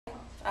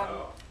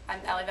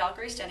I'm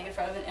Valkyrie, standing in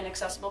front of an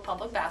inaccessible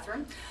public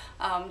bathroom.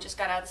 Just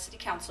got out of the City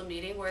Council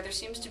meeting where there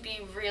seems to be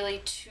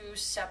really two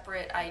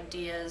separate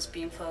ideas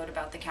being floated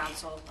about the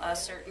council.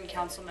 Certain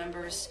council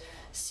members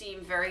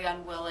seem very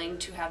unwilling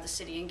to have the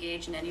city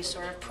engage in any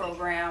sort of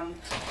program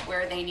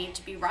where they need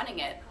to be running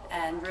it,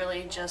 and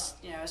really just,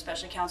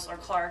 especially Councilor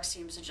Clark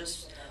seems to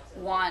just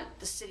want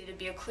the city to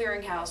be a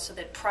clearinghouse so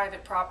that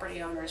private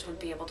property owners would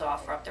be able to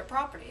offer up their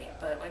property.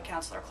 But what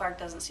Councilor Clark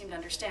doesn't seem to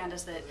understand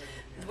is that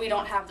we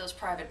don't have those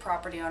private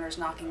property owners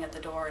knocking at the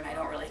door, and I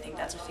don't really think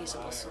that's a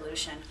feasible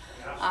solution.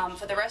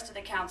 For the rest of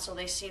the council,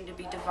 they seem to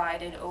be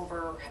divided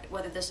over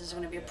whether this is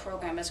going to be a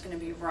program that's going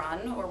to be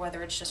run or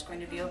whether it's just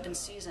going to be open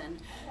season.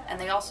 And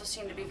they also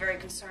seem to be very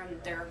concerned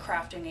that they're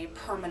crafting a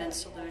permanent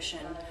solution,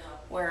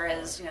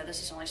 whereas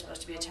this is only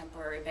supposed to be a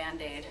temporary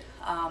Band-Aid.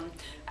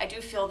 I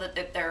do feel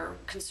that their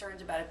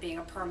concerns about it being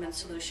a permanent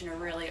solution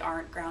really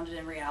aren't grounded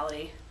in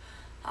reality.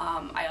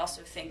 I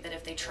also think that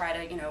if they try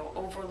to,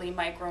 overly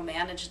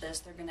micromanage this,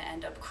 they're going to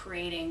end up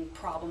creating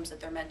problems that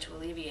they're meant to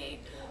alleviate.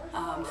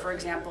 For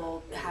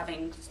example,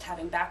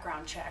 having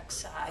background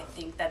checks. I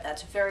think that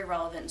that's very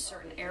relevant in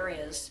certain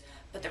areas,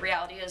 but the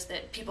reality is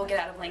that people get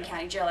out of Lane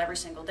County Jail every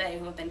single day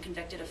who have been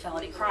convicted of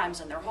felony crimes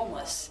and they're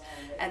homeless.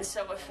 And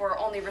so if we're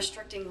only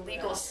restricting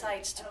legal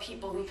sites to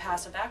people who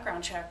pass a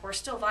background check, we're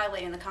still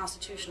violating the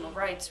constitutional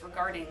rights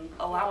regarding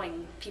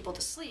allowing people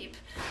to sleep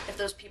if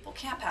those people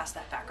can't pass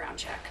that background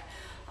check.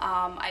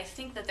 I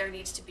think that there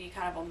needs to be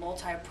kind of a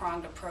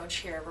multi-pronged approach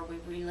here where we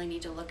really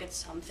need to look at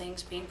some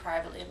things being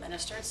privately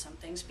administered, some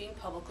things being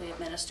publicly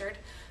administered,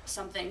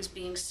 some things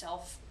being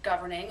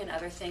self-governing, and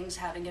other things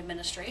having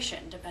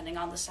administration, depending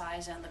on the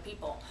size and the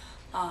people.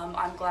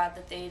 I'm glad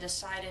that they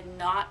decided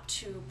not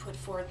to put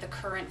forth the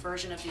current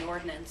version of the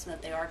ordinance and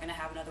that they are going to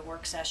have another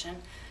work session.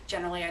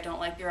 Generally, I don't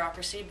like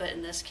bureaucracy, but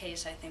in this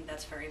case, I think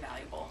that's very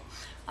valuable.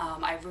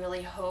 I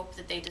really hope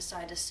that they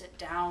decide to sit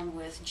down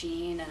with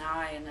Jean and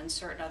I and then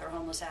certain other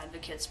homeless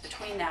advocates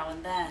between now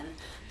and then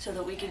so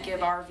that we can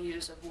give our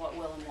views of what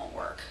will and won't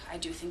work. I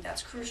do think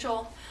that's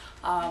crucial.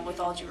 With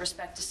all due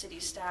respect to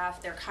city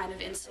staff, they're kind of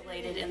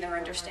insulated in their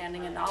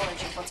understanding and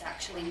knowledge of what's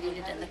actually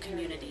needed in the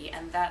community,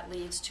 and that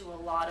leads to a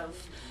lot of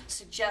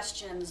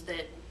suggestions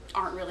that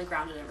aren't really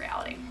grounded in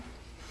reality.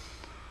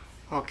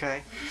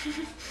 Okay.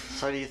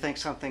 So do you think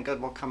something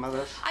good will come of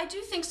this? I do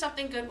think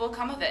something good will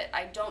come of it.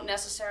 I don't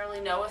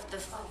necessarily know if the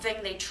thing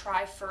they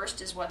try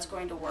first is what's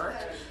going to work.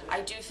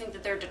 I do think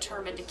that they're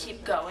determined to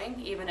keep going,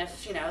 even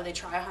if, they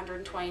try a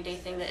 120-day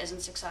thing that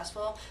isn't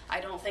successful. I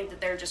don't think that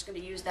they're just going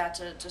to use that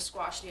to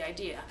squash the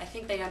idea. I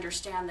think they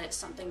understand that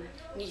something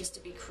needs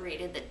to be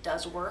created that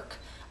does work.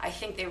 I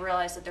think they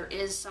realize that there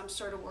is some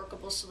sort of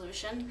workable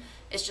solution.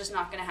 It's just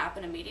not going to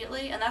happen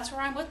immediately, and that's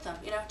where I'm with them.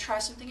 Try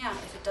something out.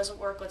 If it doesn't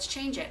work, let's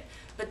change it.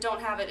 But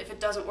don't have it, if it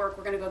doesn't work,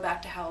 we're going to go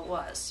back to how it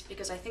was.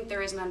 Because I think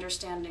there is an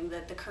understanding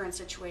that the current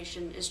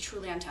situation is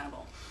truly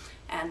untenable.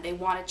 And they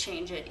want to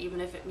change it,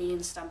 even if it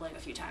means stumbling a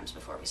few times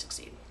before we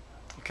succeed.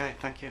 Okay,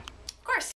 thank you. Of course.